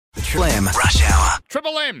Triple M Rush Hour.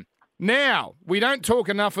 Triple M. Now, we don't talk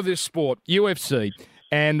enough of this sport, UFC,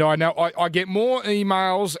 and I know I get more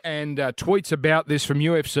emails and tweets about this from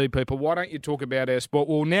UFC people. Why don't you talk about our sport?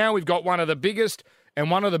 Well, now we've got one of the biggest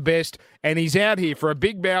and one of the best, and he's out here for a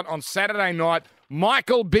big bout on Saturday night.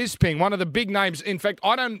 Michael Bisping, one of the big names. In fact,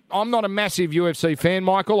 I'm not a massive UFC fan,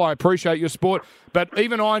 Michael. I appreciate your sport, but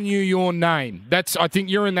even I knew your name. I think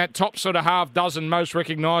you're in that top sort of half dozen most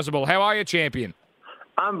recognisable. How are you, champion?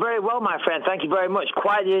 I'm very well, my friend. Thank you very much.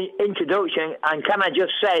 Quite the introduction. And can I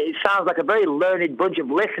just say, it sounds like a very learned bunch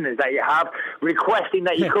of listeners that you have requesting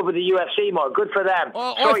that you cover the UFC more. Good for them.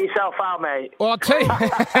 Well, sort yourself out, mate. Well,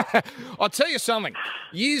 I'll tell you something.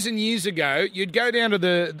 Years and years ago, you'd go down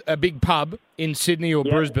to a big pub in Sydney or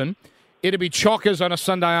Brisbane. It'd be chockers on a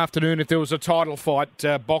Sunday afternoon if there was a title fight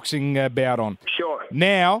boxing bout on. Sure.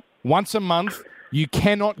 Now, once a month, you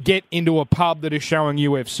cannot get into a pub that is showing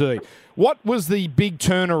UFC. What was the big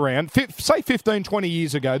turnaround? Say 15, 20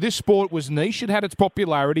 years ago, this sport was niche. It had its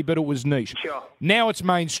popularity, but it was niche. Sure. Now it's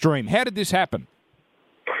mainstream. How did this happen?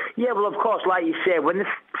 Yeah, well, of course, like you said, when the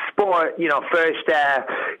sport, first,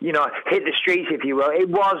 hit the streets, if you will, it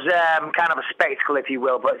was kind of a spectacle, if you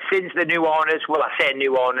will. But since the new owners, well, I say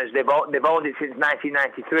new owners, they've owned it since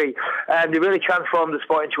 1993, they really transformed the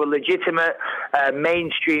sport into a legitimate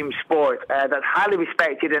mainstream sport that's highly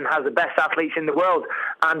respected and has the best athletes in the world.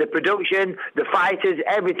 And the production, the fighters,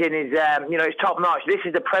 everything is, it's top-notch. This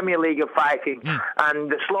is the Premier League of fighting.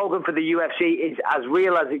 And the slogan for the UFC is as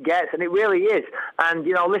real as it gets, and it really is. And,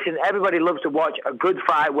 listen, everybody loves to watch a good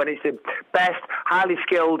fight when it's the best, highly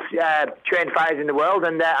skilled, trained fighters in the world,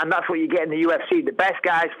 and that's what you get in the UFC. The best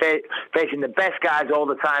guys facing the best guys all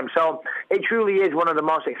the time. So it truly is one of the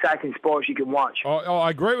most exciting sports you can watch. I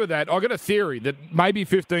agree with that. I've got a theory that maybe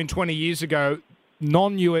 15, 20 years ago,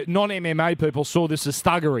 non-MMA people saw this as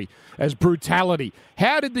thuggery, as brutality.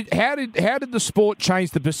 How did the sport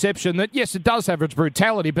change the perception that, yes, it does have its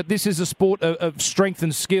brutality, but this is a sport of strength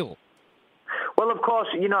and skill? Well, of course,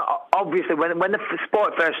 obviously, when the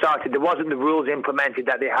sport first started, there wasn't the rules implemented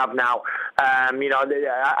that they have now. As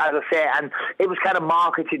I say, and it was kind of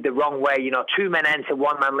marketed the wrong way. Two men enter,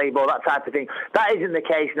 one man leave, all that type of thing. That isn't the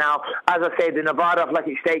case now. As I say, the Nevada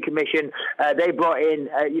Athletic State Commission, they brought in,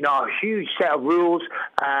 a huge set of rules,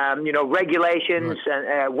 regulations,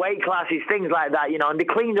 and weight classes, things like that. And they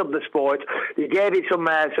cleaned up the sport. They gave it some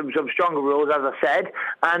stronger rules, as I said,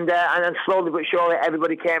 and then slowly but surely,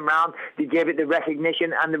 everybody came around. They gave it the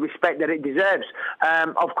recognition and the respect that it deserves.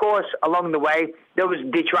 Of course, along the way, there was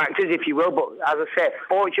detractors, if you will, but as I said,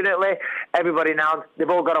 fortunately, everybody now, they've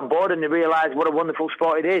all got on board and they realise what a wonderful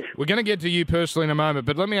sport it is. We're going to get to you personally in a moment,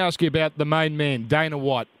 but let me ask you about the main man, Dana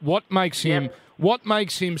White. What makes him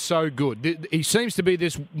so good? He seems to be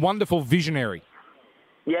this wonderful visionary.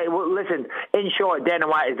 Yeah, well, listen, in short, Dana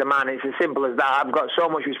White is the man. It's as simple as that. I've got so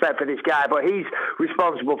much respect for this guy, but he's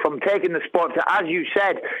responsible from taking the sport to, as you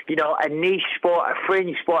said, a niche sport, a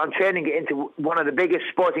fringe sport, and turning it into one of the biggest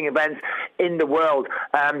sporting events in the world.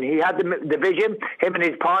 He had the vision. Him and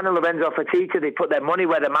his partner, Lorenzo Fertitta, they put their money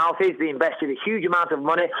where their mouth is. They invested a huge amount of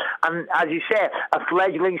money. And as you say, a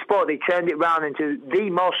fledgling sport, they turned it around into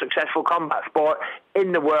the most successful combat sport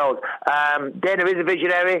in the world. Dana is a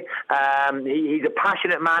visionary. He's a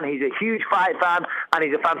passionate man. He's a huge fight fan, and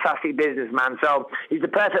he's a fantastic businessman. So he's the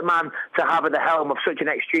perfect man to have at the helm of such an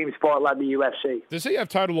extreme sport like the UFC. Does he have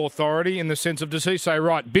total authority in the sense of, does he say,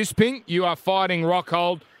 right, Bisping, you are fighting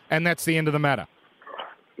Rockhold, and that's the end of the matter?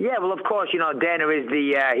 Yeah, well, of course, Dana is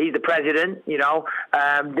he's the president,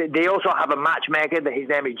 They also have a matchmaker, his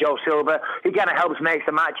name is Joe Silver. He kind of helps make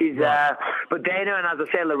the matches. Right. But Dana, and as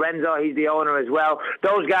I say, Lorenzo, he's the owner as well.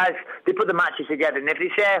 Those guys, they put the matches together. And if they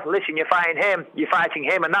say, listen, you're fighting him, you're fighting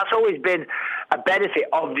him. And that's always been a benefit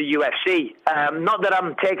of the UFC. Not that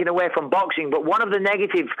I'm taking away from boxing, but one of the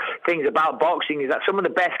negative things about boxing is that some of the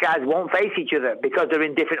best guys won't face each other because they're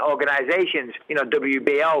in different organizations,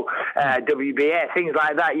 WBO, WBA, things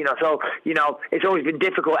like that. So it's always been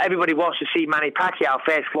difficult. Everybody wants to see Manny Pacquiao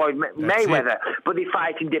face Floyd Mayweather, but they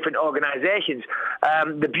fight in different organizations.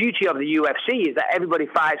 The beauty of the UFC is that everybody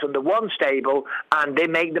fights under one stable and they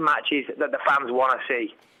make the matches that the fans want to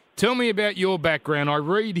see. Tell me about your background. I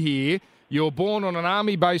read here you're born on an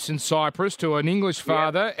army base in Cyprus to an English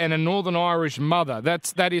father and a Northern Irish mother.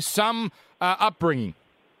 That is some upbringing.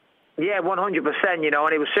 Yeah, 100%, you know,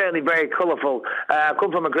 and it was certainly very colourful. I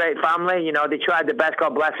come from a great family, you know, they tried their best,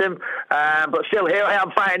 God bless them. But still, here I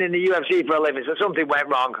am fighting in the UFC for a living, so something went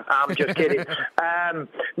wrong. I'm just kidding.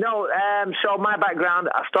 So my background,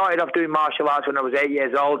 I started off doing martial arts when I was 8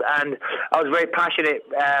 years old, and I was very passionate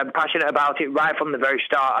about it right from the very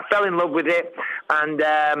start. I fell in love with it,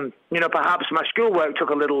 and, you know, perhaps my schoolwork took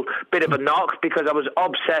a little bit of a knock because I was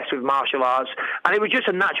obsessed with martial arts, and it was just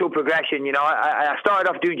a natural progression, you know. I started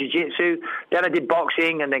off doing jiu-jitsu, then I did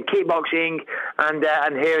boxing, and then kickboxing,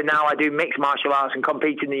 and here now I do mixed martial arts and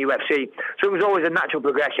compete in the UFC. So it was always a natural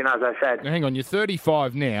progression, as I said. Hang on, you're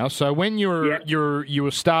 35 now, so when you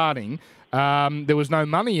were starting, there was no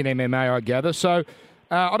money in MMA, I gather. So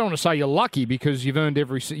I don't want to say you're lucky because you've earned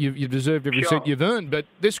you've deserved every cent you've earned, but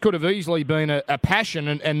this could have easily been a passion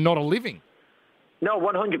and not a living. No,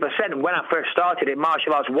 100%. When I first started it,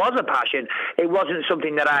 martial arts was a passion. It wasn't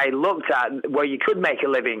something that I looked at where you could make a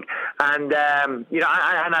living. And, you know,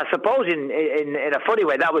 and I suppose in a funny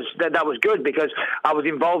way, that was good because I was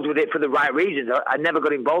involved with it for the right reasons. I never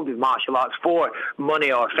got involved with martial arts for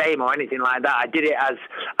money or fame or anything like that. I did it as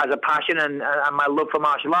a passion and my love for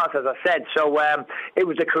martial arts, as I said. So it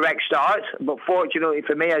was the correct start. But fortunately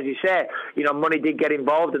for me, as you say, you know, money did get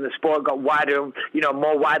involved and the sport got wider, you know,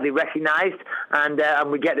 more widely recognised. And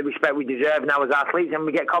we get the respect we deserve now as athletes, and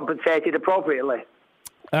we get compensated appropriately.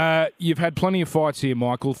 You've had plenty of fights here,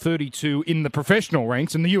 Michael, 32 in the professional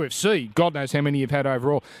ranks, and the UFC, God knows how many you've had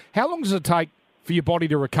overall. How long does it take for your body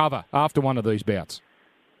to recover after one of these bouts?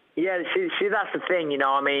 Yeah, see, that's the thing, you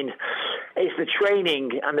know. I mean, it's the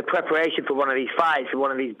training and the preparation for one of these fights,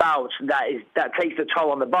 one of these bouts that takes the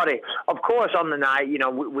toll on the body. Of course, on the night, you know,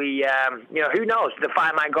 we you know, who knows? The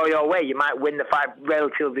fight might go your way. You might win the fight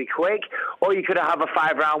relatively quick, or you could have a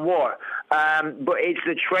 5-round war. But it's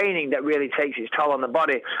the training that really takes its toll on the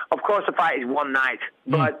body. Of course, the fight is one night,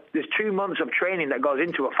 but there's 2 months of training that goes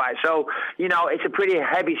into a fight. So, you know, it's a pretty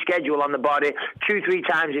heavy schedule on the body, 2-3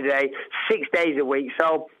 times a day, 6 days a week.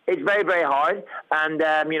 So it's very, very hard, and,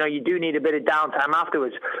 you know, you do need a bit of downtime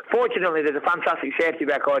afterwards. Fortunately, there's a fantastic safety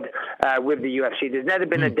record with the UFC. There's never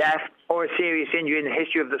been a death or a serious injury in the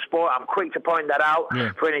history of the sport. I'm quick to point that out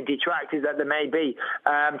for any detractors that there may be.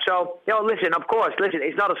 So, you know, listen,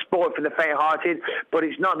 it's not a sport for the faint-hearted, but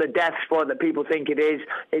it's not the death sport that people think it is.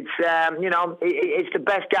 It's, you know, it's the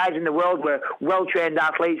best guys in the world. We're well-trained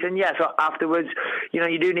athletes, and, yeah, so afterwards, you know,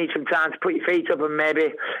 you do need some time to put your feet up and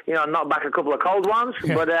maybe, you know, knock back a couple of cold ones,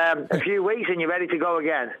 but a few weeks and you're ready to go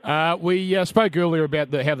again. We spoke earlier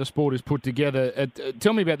about how the sport is put together.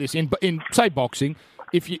 Tell me about this. In say, boxing,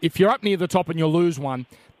 if you're up near the top and you lose one,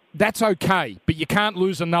 that's okay, but you can't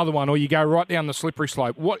lose another one or you go right down the slippery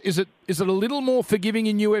slope. What is it? Is it a little more forgiving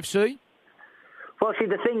in UFC? Well, see,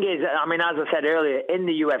 the thing is, I mean, as I said earlier, in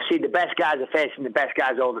the UFC, the best guys are facing the best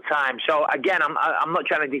guys all the time. So, again, I'm not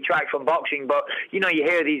trying to detract from boxing, but, you know, you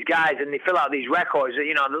hear these guys and they fill out these records that,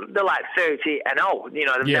 you know, they're like 30-0, you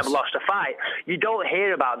know, they've never lost a fight. You don't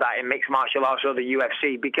hear about that in mixed martial arts or the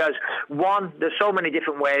UFC because, one, there's so many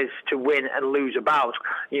different ways to win and lose a bout,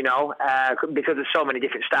 you know, because there's so many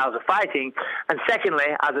different styles of fighting. And secondly,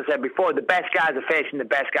 as I said before, the best guys are facing the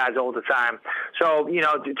best guys all the time. So, you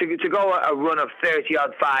know, to go a run of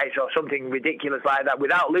 30-odd fights or something ridiculous like that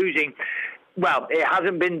without losing, well, it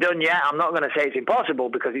hasn't been done yet. I'm not going to say it's impossible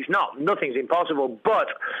because it's not. Nothing's impossible, but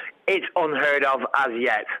it's unheard of as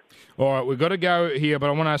yet. All right, we've got to go here, but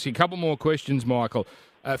I want to ask you a couple more questions, Michael.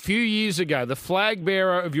 A few years ago, the flag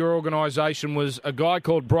bearer of your organisation was a guy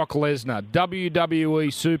called Brock Lesnar, WWE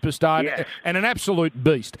superstar, and an absolute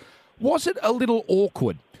beast. Was it a little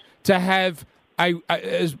awkward to have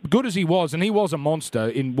as good as he was, and he was a monster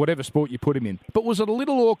in whatever sport you put him in, but was it a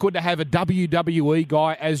little awkward to have a WWE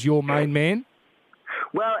guy as your main man?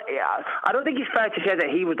 Well, I don't think it's fair to say that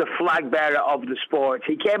he was the flag bearer of the sport.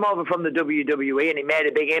 He came over from the WWE and he made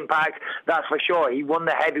a big impact, that's for sure. He won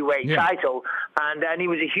the heavyweight title and he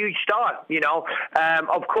was a huge star, you know.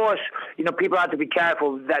 Of course, you know, people had to be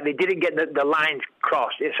careful that they didn't get the lines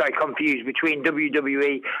confused between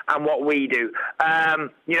WWE and what we do.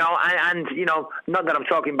 You know, and, you know, not that I'm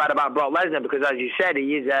talking bad about Brock Lesnar because, as you said,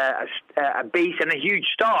 he is a beast and a huge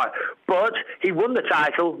star. But he won the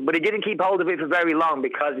title, but he didn't keep hold of it for very long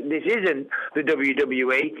because this isn't the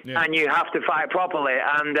WWE and you have to fight properly.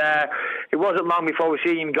 And it wasn't long before we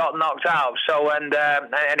see him got knocked out. So and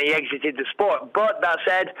he exited the sport. But that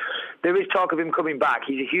said, there is talk of him coming back.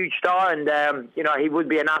 He's a huge star, and you know, he would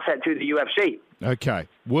be an asset to the UFC. Okay.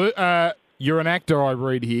 You're an actor, I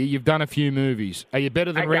read here. You've done a few movies. Are you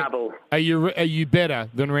better than dabble. Are you better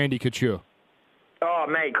than Randy Couture? Oh,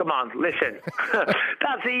 mate, come on, listen.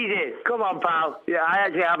 That's easy. Come on, pal. Yeah, I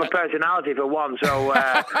actually have a personality for one, so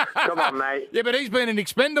come on, mate. Yeah, but he's been in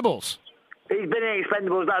Expendables. He's been in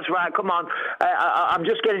Expendables, that's right. Come on. I'm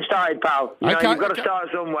just getting started, pal. You know, you've got to start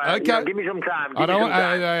somewhere. Okay. You know, give me some time. I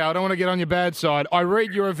don't want to get on your bad side. I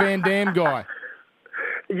read you're a Van Damme guy.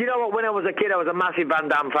 You know what? When I was a kid, I was a massive Van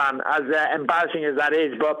Damme fan, as embarrassing as that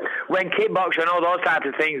is. But when kickboxing and all those types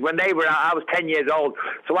of things, when they were out, I was 10 years old.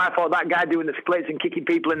 So I thought that guy doing the splits and kicking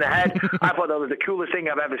people in the head, I thought that was the coolest thing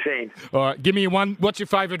I've ever seen. All right, give me one. What's your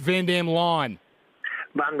favourite Van Damme line?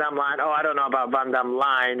 Van Damme line. Oh, I don't know about Van Damme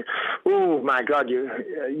line. Oh my God, you're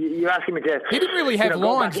asking me to. He didn't really have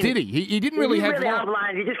lines, did he? He didn't really have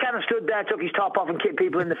lines. He just kind of stood there, took his top off, and kicked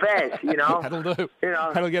people in the face. You know. That'll do. You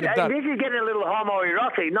know. That'll get it done. This is getting a little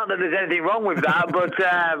homoerotic. Not that there's anything wrong with that, but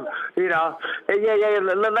you know, yeah.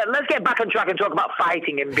 Let's get back on track and talk about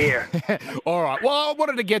fighting and beer. All right. Well, I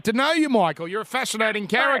wanted to get to know you, Michael. You're a fascinating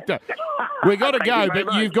character. We got to go,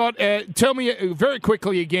 but you've got. Tell me very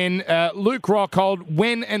quickly again, Luke Rockhold.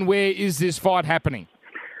 When and where is this fight happening?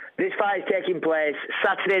 This fight is taking place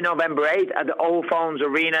Saturday, November 8th at the Old Phones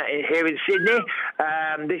Arena here in Sydney.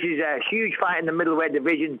 This is a huge fight in the middleweight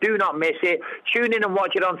division. Do not miss it. Tune in and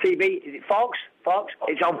watch it on TV. Is it Fox? Fox.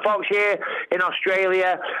 It's on Fox here in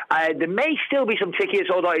Australia. There may still be some tickets,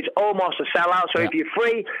 although it's almost a sellout. So if you're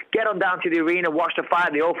free, get on down to the arena, watch the fight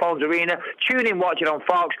at the Old Phones Arena. Tune in, watch it on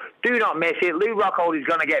Fox. Do not miss it. Lou Rockhold is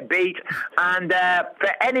going to get beat. And for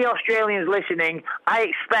any Australians listening, I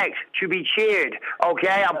expect to be cheered.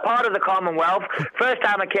 Okay, I'm part of the Commonwealth. First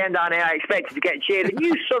time I came down here, I expected to get cheered. And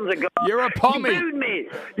you sons of guns. You're a pommy. You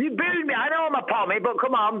booed me. I know I'm a pommy, but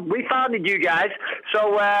come on, we founded you guys.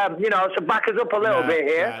 So, so back us up a little bit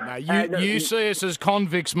here. No. You see us as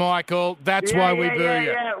convicts, Michael. That's why we boo you.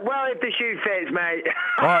 Yeah. Well, if the shoe fits, mate.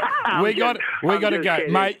 All right, we got to go,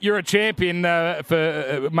 kidding. mate. You're a champion,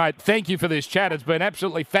 mate. Thank you for this chat. It's been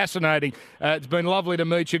absolutely fascinating. It's been lovely to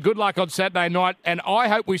meet you. Good luck on Saturday night, and I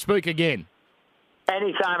hope we speak again.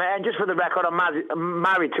 Anytime, and just for the record, I'm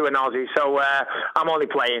married to an Aussie, so I'm only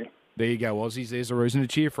playing. There you go, Aussies. There's a reason to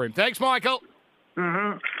cheer for him. Thanks, Michael.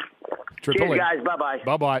 Mm-hmm. Triple Cheers, M. guys. Bye-bye.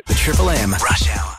 Bye-bye. The Triple M Rush Hour.